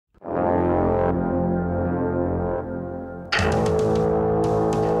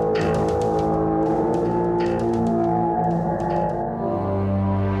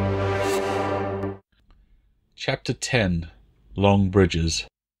Chapter 10. Long Bridges.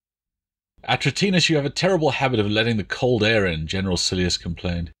 "Atratinus, you have a terrible habit of letting the cold air in," General Silius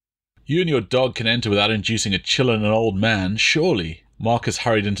complained. "You and your dog can enter without inducing a chill in an old man, surely." Marcus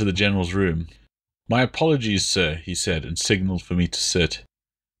hurried into the general's room. "My apologies, sir," he said, and signalled for me to sit.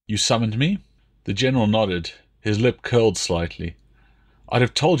 "You summoned me?" The general nodded. His lip curled slightly. "I'd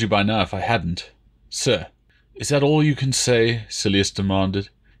have told you by now if I hadn't." "Sir." "Is that all you can say?" Silius demanded.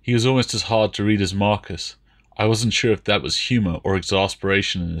 He was almost as hard to read as Marcus. I wasn't sure if that was humour or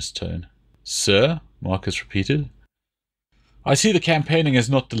exasperation in his tone. "Sir?" Marcus repeated. "I see the campaigning has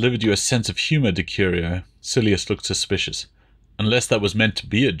not delivered you a sense of humour, Decurio." Silius looked suspicious. "Unless that was meant to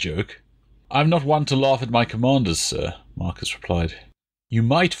be a joke." "I'm not one to laugh at my commanders, sir," Marcus replied. "You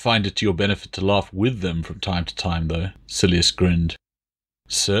might find it to your benefit to laugh with them from time to time, though." Silius grinned.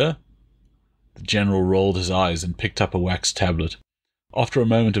 "Sir?" The general rolled his eyes and picked up a wax tablet. After a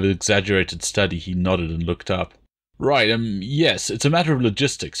moment of exaggerated study, he nodded and looked up. "Right, yes, it's a matter of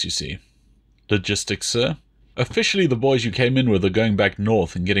logistics, you see." "Logistics, sir?" "Officially, the boys you came in with are going back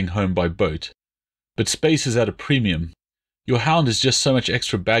north and getting home by boat. But space is at a premium. Your hound is just so much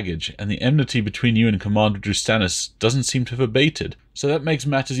extra baggage, and the enmity between you and Commander Drustanus doesn't seem to have abated, so that makes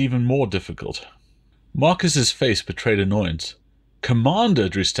matters even more difficult." Marcus's face betrayed annoyance. "Commander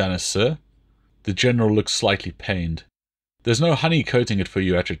Drustanus, sir?" The general looked slightly pained. "There's no honey coating it for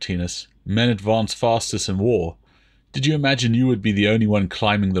you, Atratinus. Men advance fastest in war. Did you imagine you would be the only one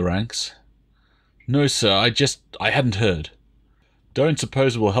climbing the ranks?" "No, sir, I hadn't heard." "Don't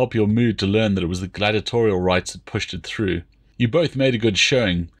suppose it will help your mood to learn that it was the gladiatorial rights that pushed it through. You both made a good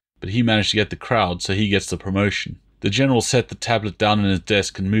showing, but he managed to get the crowd, so he gets the promotion." The general set the tablet down on his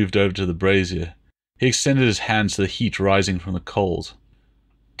desk and moved over to the brazier. He extended his hands to the heat rising from the coals.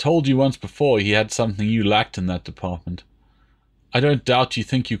 "Told you once before he had something you lacked in that department. I don't doubt you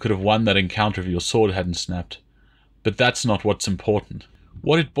think you could have won that encounter if your sword hadn't snapped. But that's not what's important.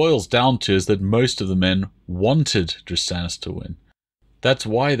 What it boils down to is that most of the men wanted Drustanus to win. That's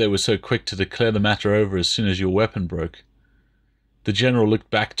why they were so quick to declare the matter over as soon as your weapon broke." The general looked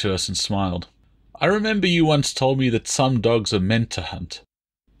back to us and smiled. "I remember you once told me that some dogs are meant to hunt.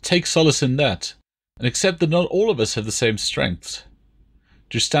 Take solace in that, and accept that not all of us have the same strengths.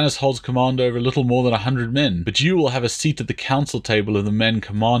 Drustanus holds command over a little more than 100 men, but you will have a seat at the council table of the men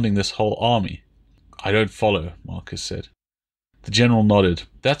commanding this whole army." "I don't follow," Marcus said. The general nodded.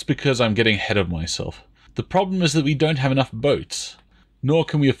 "That's because I'm getting ahead of myself. The problem is that we don't have enough boats. Nor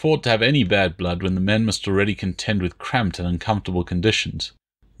can we afford to have any bad blood when the men must already contend with cramped and uncomfortable conditions.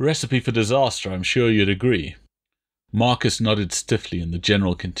 Recipe for disaster, I'm sure you'd agree." Marcus nodded stiffly, and the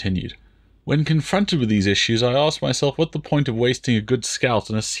general continued. "When confronted with these issues, I ask myself what the point of wasting a good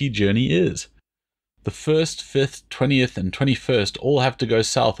scout on a sea journey is. The 1st, 5th, 20th, and 21st all have to go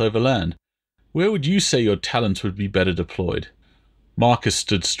south overland. Where would you say your talents would be better deployed?" Marcus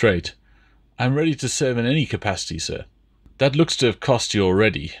stood straight. "I'm ready to serve in any capacity, sir." "That looks to have cost you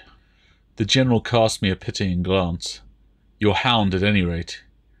already." The general cast me a pitying glance. "Your hound, at any rate."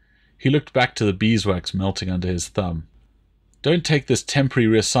 He looked back to the beeswax melting under his thumb. "Don't take this temporary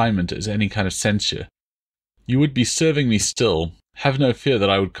reassignment as any kind of censure. You would be serving me still. Have no fear that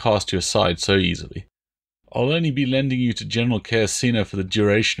I would cast you aside so easily. I'll only be lending you to General Caesina for the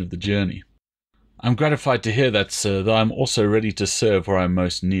duration of the journey." "I'm gratified to hear that, sir, though I'm also ready to serve where I'm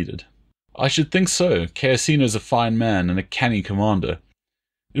most needed." "I should think so. Caesina's a fine man and a canny commander.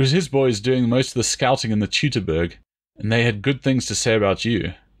 It was his boys doing most of the scouting in the Teutoburg, and they had good things to say about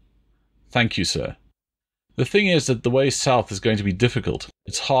you." "Thank you, sir." "The thing is that the way south is going to be difficult.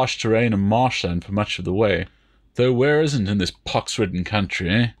 It's harsh terrain and marshland for much of the way, though where isn't in this pox-ridden country,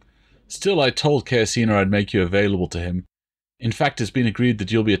 eh? Still, I told Caesina I'd make you available to him. In fact, it's been agreed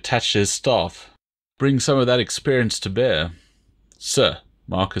that you'll be attached to his staff. Bring some of that experience to bear." "Sir,"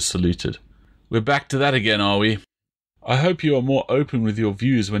 Marcus saluted. "We're back to that again, are we? I hope you are more open with your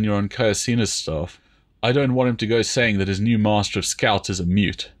views when you're on Caesina's staff. I don't want him to go saying that his new master of scouts is a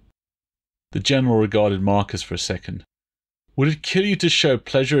mute." The general regarded Marcus for a second. "Would it kill you to show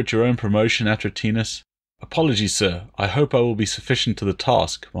pleasure at your own promotion, Atratinus?" "Apologies, sir. I hope I will be sufficient to the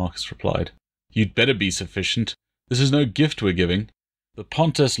task," Marcus replied. "You'd better be sufficient. This is no gift we're giving. The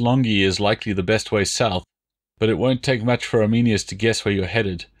Pontus Longi is likely the best way south, but it won't take much for Arminius to guess where you're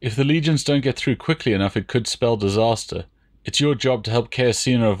headed. If the legions don't get through quickly enough, it could spell disaster. It's your job to help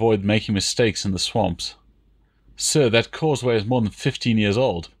Caesina avoid making mistakes in the swamps." "Sir, that causeway is more than 15 years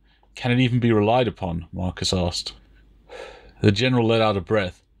old. Can it even be relied upon?" Marcus asked. The general let out a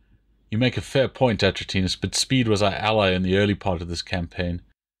breath. "You make a fair point, Atratinus, but speed was our ally in the early part of this campaign.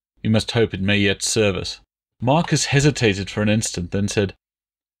 We must hope it may yet serve us." Marcus hesitated for an instant, then said,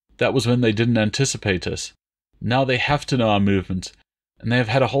 "That was when they didn't anticipate us. Now they have to know our movement, and they have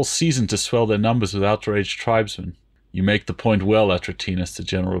had a whole season to swell their numbers with outraged tribesmen. You make the point well, Atratinus, the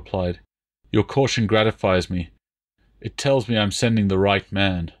general replied. Your caution gratifies me. It tells me I'm sending the right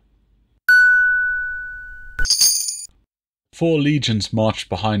man. 4 legions marched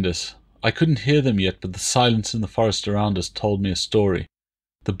behind us. I couldn't hear them yet, but the silence in the forest around us told me a story.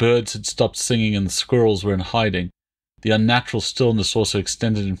 The birds had stopped singing and the squirrels were in hiding. The unnatural stillness also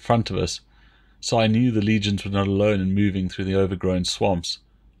extended in front of us, so I knew the legions were not alone in moving through the overgrown swamps.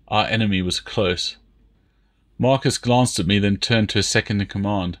 Our enemy was close. Marcus glanced at me, then turned to his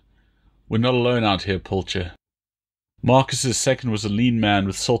second-in-command. We're not alone out here, Pulcher. Marcus's second was a lean man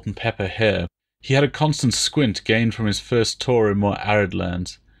with salt and pepper hair. He had a constant squint gained from his first tour in more arid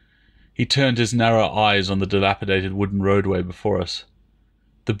lands. He turned his narrow eyes on the dilapidated wooden roadway before us.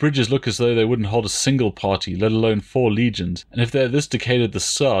 The bridges look as though they wouldn't hold a single party, let alone 4 legions, and if they're this decayed at the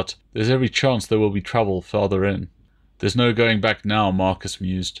start, there's every chance there will be trouble farther in. There's no going back now, Marcus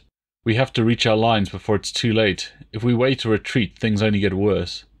mused. We have to reach our lines before it's too late. If we wait or retreat, things only get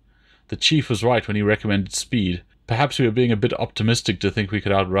worse. The chief was right when he recommended speed. Perhaps we were being a bit optimistic to think we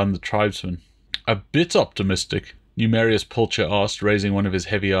could outrun the tribesmen. A bit optimistic? Numerius Pulcher asked, raising one of his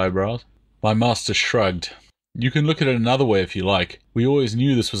heavy eyebrows. My master shrugged. You can look at it another way if you like. We always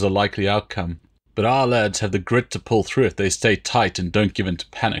knew this was a likely outcome. But our lads have the grit to pull through if they stay tight and don't give in to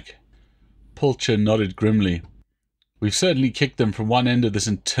panic. Pulcher nodded grimly. We've certainly kicked them from one end of this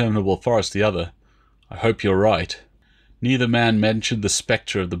interminable forest to the other. I hope you're right. Neither man mentioned the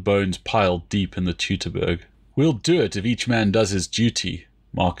spectre of the bones piled deep in the Teutoburg. We'll do it if each man does his duty,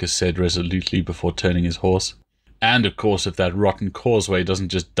 Marcus said resolutely before turning his horse. And, of course, if that rotten causeway doesn't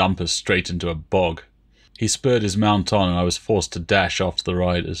just dump us straight into a bog. He spurred his mount on and I was forced to dash after the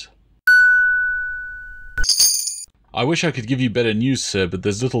riders. I wish I could give you better news, sir, but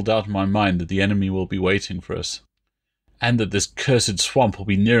there's little doubt in my mind that the enemy will be waiting for us. And that this cursed swamp will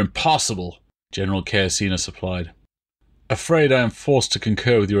be near impassable, General Caecina supplied. Afraid I am forced to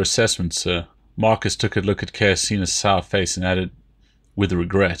concur with your assessment, sir. Marcus took a look at Caecina's sour face and added, with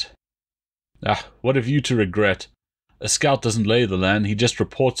regret. Ah, what have you to regret? A scout doesn't lay the land, he just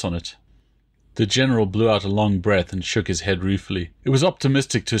reports on it. The general blew out a long breath and shook his head ruefully. It was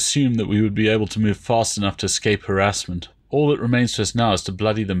optimistic to assume that we would be able to move fast enough to escape harassment. All that remains to us now is to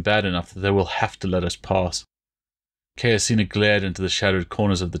bloody them bad enough that they will have to let us pass. Caecina glared into the shadowed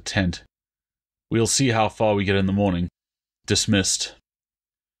corners of the tent. We'll see how far we get in the morning. Dismissed.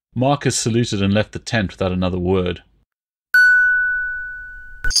 Marcus saluted and left the tent without another word.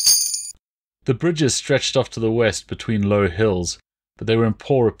 The bridges stretched off to the west between low hills, but they were in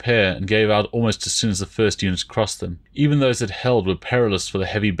poor repair and gave out almost as soon as the first units crossed them. Even those that held were perilous for the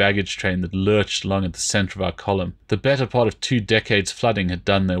heavy baggage train that lurched along at the centre of our column. The better part of 2 decades flooding had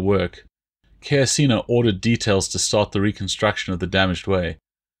done their work. Caecina ordered details to start the reconstruction of the damaged way,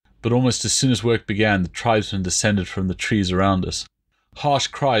 but almost as soon as work began, the tribesmen descended from the trees around us. Harsh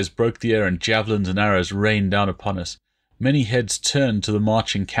cries broke the air and javelins and arrows rained down upon us. Many heads turned to the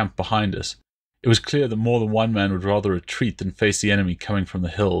marching camp behind us. It was clear that more than one man would rather retreat than face the enemy coming from the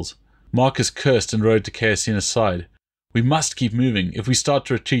hills. Marcus cursed and rode to Caecina's side. We must keep moving. If we start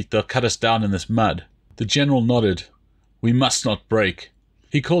to retreat, they'll cut us down in this mud. The general nodded. We must not break.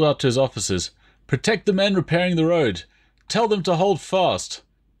 He called out to his officers, Protect the men repairing the road. Tell them to hold fast.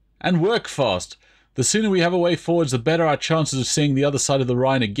 And work fast. The sooner we have a way forwards, the better our chances of seeing the other side of the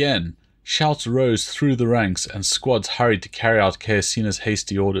Rhine again. Shouts rose through the ranks, and squads hurried to carry out Caecina's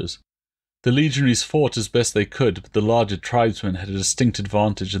hasty orders. The legionaries fought as best they could, but the larger tribesmen had a distinct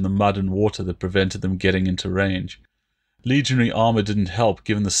advantage in the mud and water that prevented them getting into range. Legionary armour didn't help,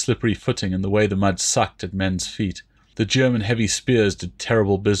 given the slippery footing and the way the mud sucked at men's feet. The German heavy spears did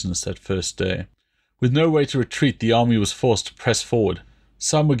terrible business that first day. With no way to retreat, the army was forced to press forward.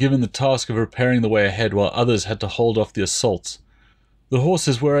 Some were given the task of repairing the way ahead, while others had to hold off the assaults. The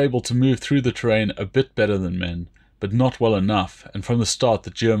horses were able to move through the terrain a bit better than men, but not well enough, and from the start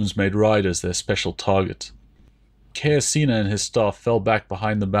the Germans made riders their special target. Caecina and his staff fell back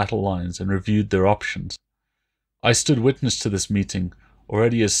behind the battle lines and reviewed their options. I stood witness to this meeting,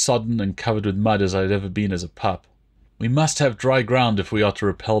 already as sodden and covered with mud as I had ever been as a pup. We must have dry ground if we are to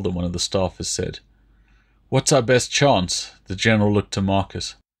repel them, one of the staffers said. What's our best chance? The general looked to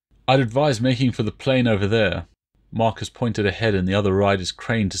Marcus. I'd advise making for the plain over there. Marcus pointed ahead and the other riders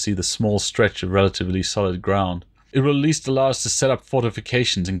craned to see the small stretch of relatively solid ground. It will at least allow us to set up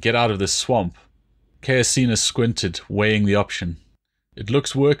fortifications and get out of this swamp. Caecina squinted, weighing the option. It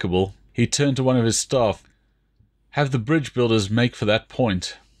looks workable. He turned to one of his staff. Have the bridge builders make for that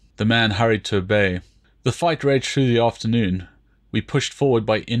point. The man hurried to obey. The fight raged through the afternoon. We pushed forward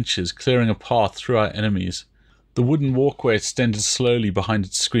by inches, clearing a path through our enemies. The wooden walkway extended slowly behind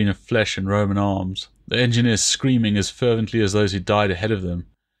its screen of flesh and Roman arms, the engineers screaming as fervently as those who died ahead of them.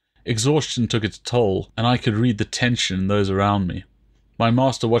 Exhaustion took its toll, and I could read the tension in those around me. My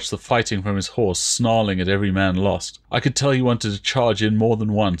master watched the fighting from his horse, snarling at every man lost. I could tell he wanted to charge in more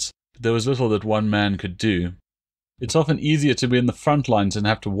than once, but there was little that one man could do. "It's often easier to be in the front lines and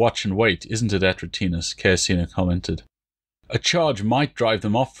have to watch and wait, isn't it, Atratinus?" Caecina commented. "A charge might drive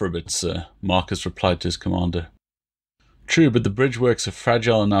them off for a bit, sir," Marcus replied to his commander. "True, but the bridgeworks are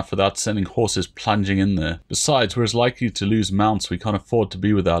fragile enough without sending horses plunging in there. Besides, we're as likely to lose mounts we can't afford to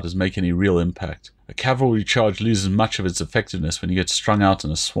be without as make any real impact. A cavalry charge loses much of its effectiveness when you get strung out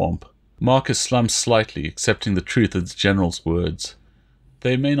in a swamp." Marcus slumped slightly, accepting the truth of the general's words.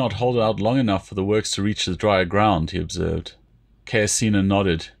 "They may not hold out long enough for the works to reach the drier ground," he observed. Caecina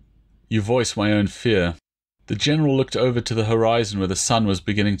nodded. "You voice my own fear." The general looked over to the horizon where the sun was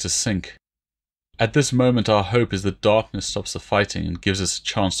beginning to sink. "At this moment our hope is that darkness stops the fighting and gives us a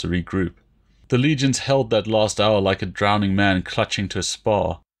chance to regroup." The legions held that last hour like a drowning man clutching to a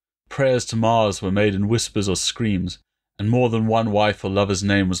spar. Prayers to Mars were made in whispers or screams, and more than one wife or lover's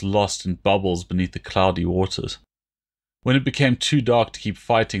name was lost in bubbles beneath the cloudy waters. When it became too dark to keep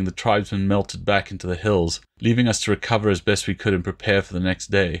fighting, the tribesmen melted back into the hills, leaving us to recover as best we could and prepare for the next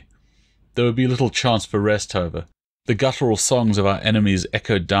day. There would be little chance for rest, however. The guttural songs of our enemies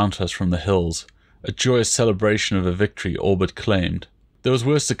echoed down to us from the hills, a joyous celebration of a victory all but claimed. There was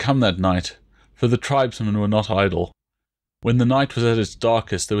worse to come that night, for the tribesmen were not idle. When the night was at its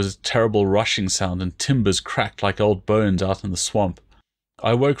darkest, there was a terrible rushing sound, and timbers cracked like old bones out in the swamp.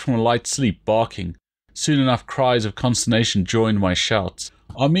 I awoke from a light sleep, barking. Soon enough cries of consternation joined my shouts.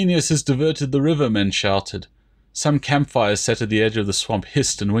 "Arminius has diverted the river," men shouted. Some campfires set at the edge of the swamp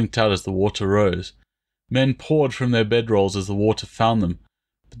hissed and winked out as the water rose. Men poured from their bedrolls as the water found them,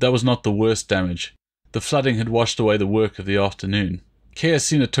 but that was not the worst damage. The flooding had washed away the work of the afternoon.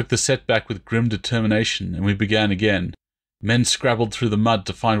 Caecina took the setback with grim determination, and we began again. Men scrabbled through the mud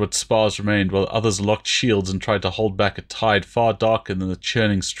to find what spars remained, while others locked shields and tried to hold back a tide far darker than the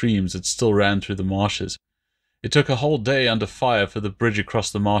churning streams that still ran through the marshes. It took a whole day under fire for the bridge across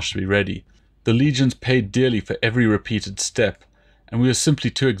the marsh to be ready. The legions paid dearly for every repeated step, and we were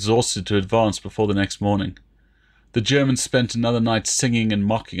simply too exhausted to advance before the next morning. The Germans spent another night singing and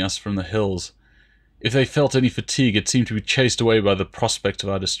mocking us from the hills. If they felt any fatigue, it seemed to be chased away by the prospect of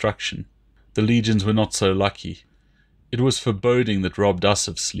our destruction. The legions were not so lucky. It was foreboding that robbed us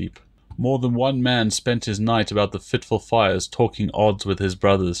of sleep. More than one man spent his night about the fitful fires, talking odds with his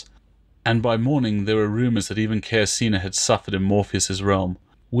brothers. And by morning there were rumours that even Caecina had suffered in Morpheus's realm.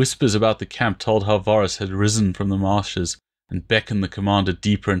 Whispers about the camp told how Varus had risen from the marshes and beckoned the commander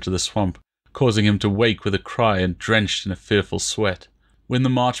deeper into the swamp, causing him to wake with a cry and drenched in a fearful sweat. When the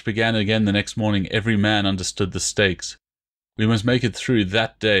march began again the next morning, every man understood the stakes. We must make it through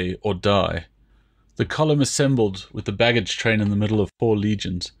that day or die. The column assembled with the baggage train in the middle of 4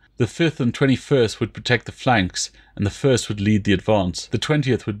 legions. The 5th and 21st would protect the flanks, and the 1st would lead the advance. The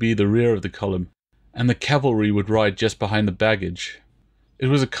 20th would be the rear of the column, and the cavalry would ride just behind the baggage. It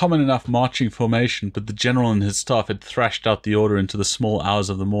was a common enough marching formation, but the general and his staff had thrashed out the order into the small hours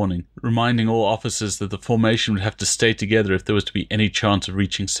of the morning, reminding all officers that the formation would have to stay together if there was to be any chance of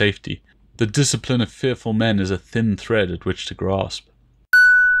reaching safety. The discipline of fearful men is a thin thread at which to grasp.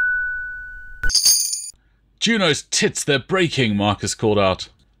 "Juno's tits, they're breaking!" Marcus called out.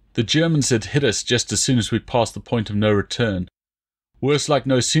 The Germans had hit us just as soon as we passed the point of no return. Worse luck,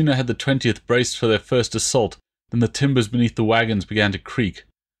 no sooner had the 20th braced for their first assault than the timbers beneath the wagons began to creak.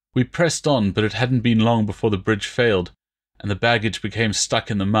 We pressed on, but it hadn't been long before the bridge failed, and the baggage became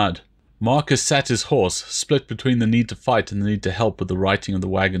stuck in the mud. Marcus sat his horse, split between the need to fight and the need to help with the righting of the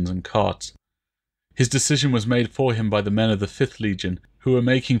wagons and carts. His decision was made for him by the men of the 5th Legion, who were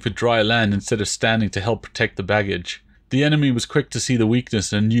making for dry land instead of standing to help protect the baggage. The enemy was quick to see the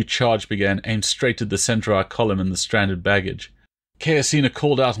weakness, and a new charge began, aimed straight at the centre of our column and the stranded baggage. Caecina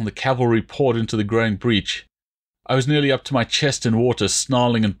called out and the cavalry poured into the growing breach. I was nearly up to my chest in water,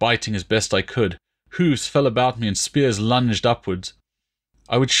 snarling and biting as best I could. Hoofs fell about me and spears lunged upwards.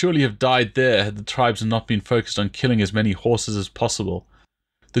 I would surely have died there had the tribes not been focused on killing as many horses as possible.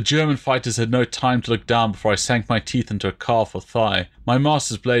 The German fighters had no time to look down before I sank my teeth into a calf or thigh. My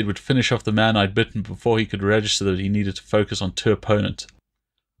master's blade would finish off the man I'd bitten before he could register that he needed to focus on 2 opponents.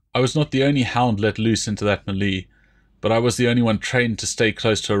 I was not the only hound let loose into that melee, but I was the only one trained to stay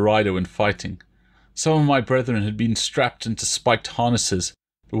close to a rider when fighting. Some of my brethren had been strapped into spiked harnesses,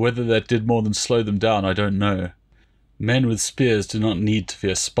 but whether that did more than slow them down I don't know. Men with spears do not need to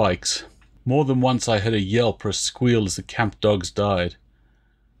fear spikes. More than once I heard a yelp or a squeal as the camp dogs died.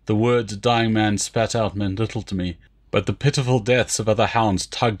 The words a dying man spat out meant little to me, but the pitiful deaths of other hounds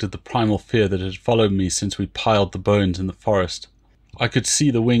tugged at the primal fear that had followed me since we piled the bones in the forest. I could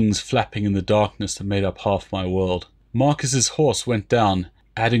see the wings flapping in the darkness that made up half my world. Marcus's horse went down,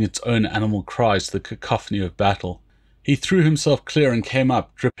 adding its own animal cries to the cacophony of battle. He threw himself clear and came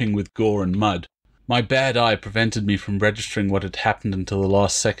up, dripping with gore and mud. My bad eye prevented me from registering what had happened until the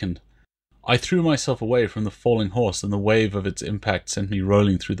last second. I threw myself away from the falling horse, and the wave of its impact sent me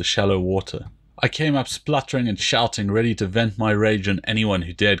rolling through the shallow water. I came up spluttering and shouting, ready to vent my rage on anyone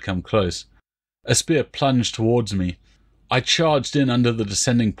who dared come close. A spear plunged towards me. I charged in under the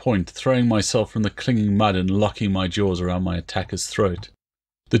descending point, throwing myself from the clinging mud and locking my jaws around my attacker's throat.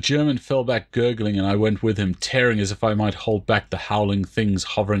 The German fell back gurgling, and I went with him, tearing as if I might hold back the howling things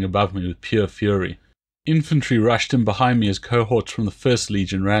hovering above me with pure fury. Infantry rushed in behind me as cohorts from the 1st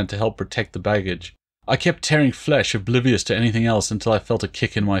Legion ran to help protect the baggage. I kept tearing flesh, oblivious to anything else, until I felt a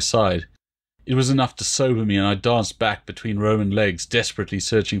kick in my side. It was enough to sober me, and I danced back between Roman legs, desperately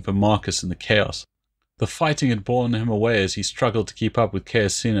searching for Marcus in the chaos. The fighting had borne him away as he struggled to keep up with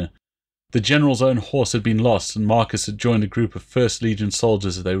Caesina. The general's own horse had been lost, and Marcus had joined a group of 1st Legion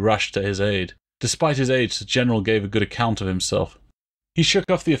soldiers as they rushed to his aid. Despite his age, the general gave a good account of himself. He shook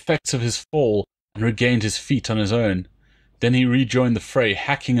off the effects of his fall and regained his feet on his own. Then he rejoined the fray,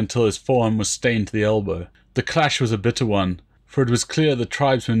 hacking until his forearm was stained to the elbow. The clash was a bitter one, for it was clear the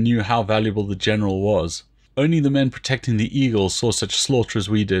tribesmen knew how valuable the general was. Only the men protecting the eagle saw such slaughter as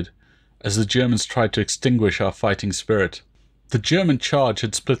we did, as the Germans tried to extinguish our fighting spirit. The German charge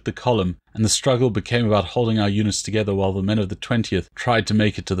had split the column, and the struggle became about holding our units together while the men of the 20th tried to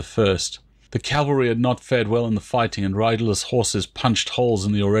make it to the 1st. The cavalry had not fared well in the fighting, and riderless horses punched holes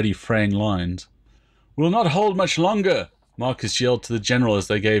in the already fraying lines. "We'll not hold much longer," Marcus yelled to the general as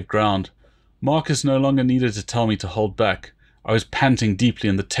they gave ground. Marcus no longer needed to tell me to hold back. I was panting deeply,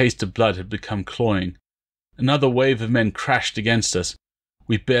 and the taste of blood had become cloying. Another wave of men crashed against us.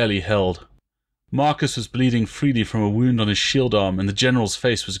 We barely held. Marcus was bleeding freely from a wound on his shield arm, and the general's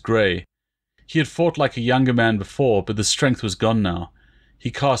face was grey. He had fought like a younger man before, but the strength was gone now.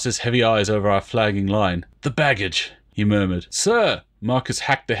 He cast his heavy eyes over our flagging line. "The baggage," he murmured. "Sir!" Marcus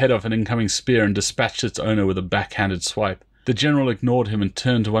hacked the head off an incoming spear and dispatched its owner with a backhanded swipe. The general ignored him and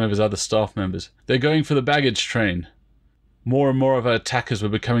turned to one of his other staff members. "They're going for the baggage train." More and more of our attackers were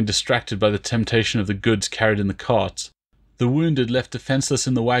becoming distracted by the temptation of the goods carried in the carts. The wounded left defenseless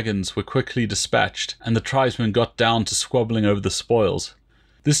in the wagons were quickly dispatched, and the tribesmen got down to squabbling over the spoils.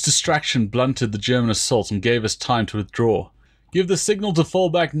 This distraction blunted the German assault and gave us time to withdraw. "Give the signal to fall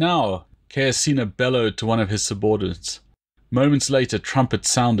back now," Caesina bellowed to one of his subordinates. Moments later,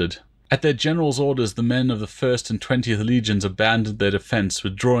 trumpets sounded. At their general's orders, the men of the 1st and 20th Legions abandoned their defence,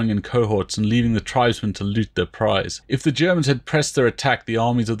 withdrawing in cohorts and leaving the tribesmen to loot their prize. If the Germans had pressed their attack, the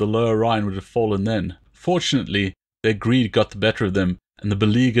armies of the Lower Rhine would have fallen then. Fortunately, their greed got the better of them, and the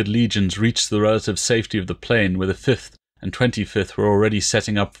beleaguered legions reached the relative safety of the plain, where the 5th and 25th were already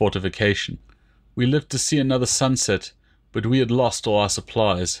setting up fortification. We lived to see another sunset, but we had lost all our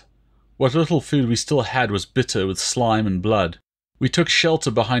supplies. What little food we still had was bitter with slime and blood. We took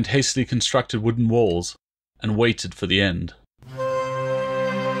shelter behind hastily constructed wooden walls, and waited for the end.